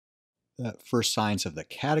The first signs of the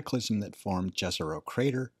cataclysm that formed Jezero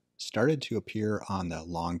crater started to appear on the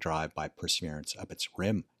long drive by Perseverance up its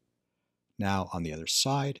rim. Now, on the other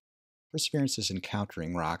side, Perseverance is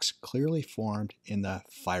encountering rocks clearly formed in the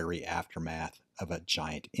fiery aftermath of a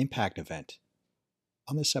giant impact event.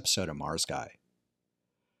 On this episode of Mars Guy,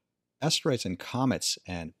 asteroids and comets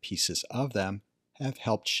and pieces of them have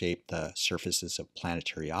helped shape the surfaces of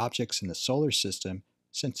planetary objects in the solar system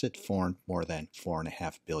since it formed more than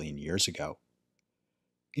 4.5 billion years ago.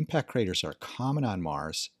 Impact craters are common on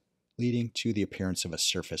Mars, leading to the appearance of a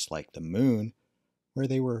surface like the Moon, where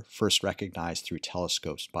they were first recognized through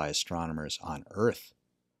telescopes by astronomers on Earth.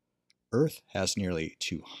 Earth has nearly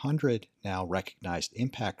 200 now recognized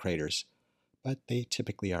impact craters, but they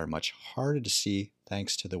typically are much harder to see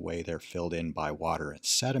thanks to the way they're filled in by water and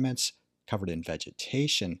sediments, covered in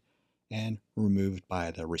vegetation, and removed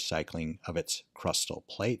by the recycling of its crustal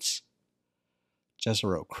plates.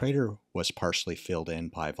 Jezero crater was partially filled in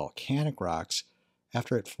by volcanic rocks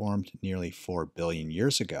after it formed nearly 4 billion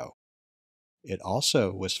years ago. It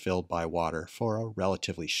also was filled by water for a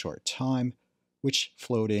relatively short time, which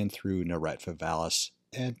flowed in through Neretva Vallis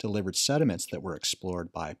and delivered sediments that were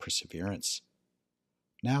explored by Perseverance.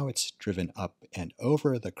 Now it's driven up and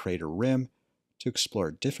over the crater rim to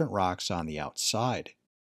explore different rocks on the outside.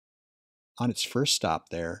 On its first stop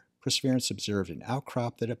there, Perseverance observed an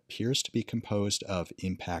outcrop that appears to be composed of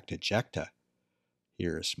impact ejecta.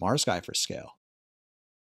 Here's Mars Guy for scale.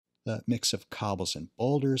 The mix of cobbles and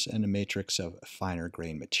boulders and a matrix of finer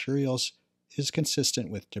grained materials is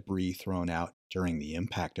consistent with debris thrown out during the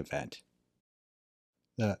impact event.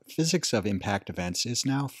 The physics of impact events is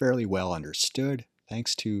now fairly well understood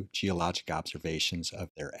thanks to geologic observations of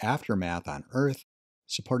their aftermath on Earth,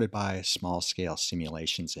 supported by small-scale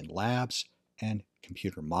simulations in labs and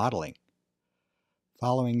computer modeling.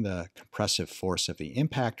 Following the compressive force of the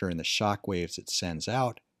impactor and the shock waves it sends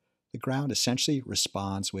out, the ground essentially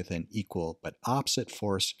responds with an equal but opposite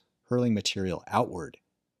force hurling material outward.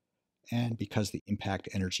 And because the impact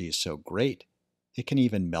energy is so great, it can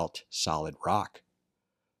even melt solid rock.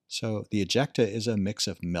 So the ejecta is a mix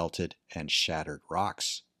of melted and shattered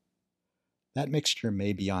rocks. That mixture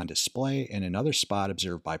may be on display in another spot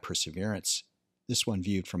observed by Perseverance, this one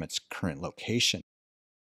viewed from its current location.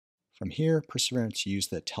 From here, Perseverance used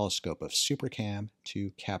the telescope of SuperCam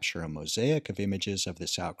to capture a mosaic of images of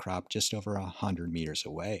this outcrop just over 100 meters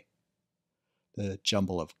away. The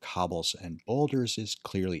jumble of cobbles and boulders is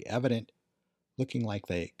clearly evident, looking like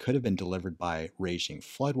they could have been delivered by raging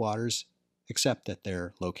floodwaters, except that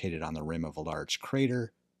they're located on the rim of a large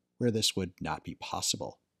crater, where this would not be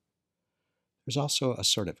possible. There's also a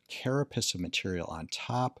sort of carapace of material on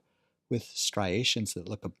top, with striations that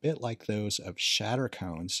look a bit like those of shatter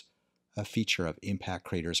cones, a feature of impact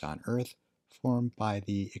craters on Earth formed by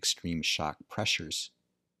the extreme shock pressures.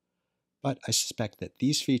 But I suspect that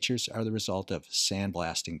these features are the result of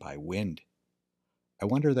sandblasting by wind. I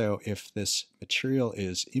wonder, though, if this material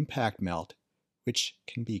is impact melt, which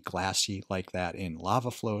can be glassy like that in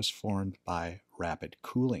lava flows formed by rapid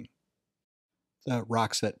cooling. The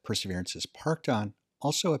rocks that Perseverance is parked on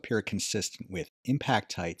also appear consistent with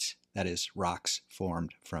impactites, that is, rocks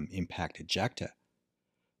formed from impact ejecta.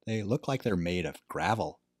 They look like they're made of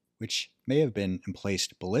gravel, which may have been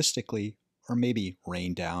emplaced ballistically or maybe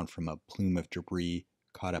rained down from a plume of debris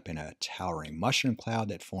caught up in a towering mushroom cloud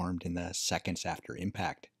that formed in the seconds after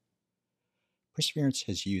impact. Perseverance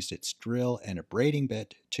has used its drill and a braiding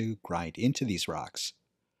bit to grind into these rocks.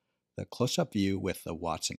 The close-up view with the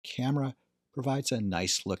Watson camera provides a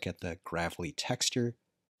nice look at the gravelly texture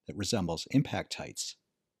that resembles impactites.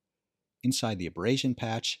 Inside the abrasion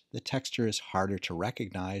patch, the texture is harder to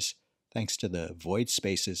recognize thanks to the void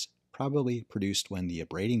spaces probably produced when the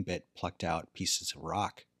abrading bit plucked out pieces of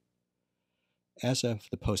rock. As of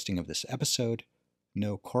the posting of this episode,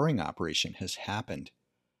 no coring operation has happened,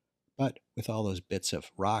 but with all those bits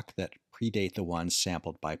of rock that predate the ones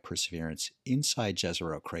sampled by Perseverance inside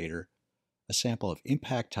Jezero crater, a sample of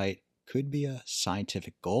impactite could be a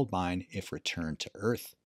scientific gold mine if returned to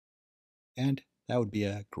Earth. And that would be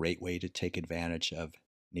a great way to take advantage of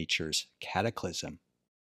nature's cataclysm.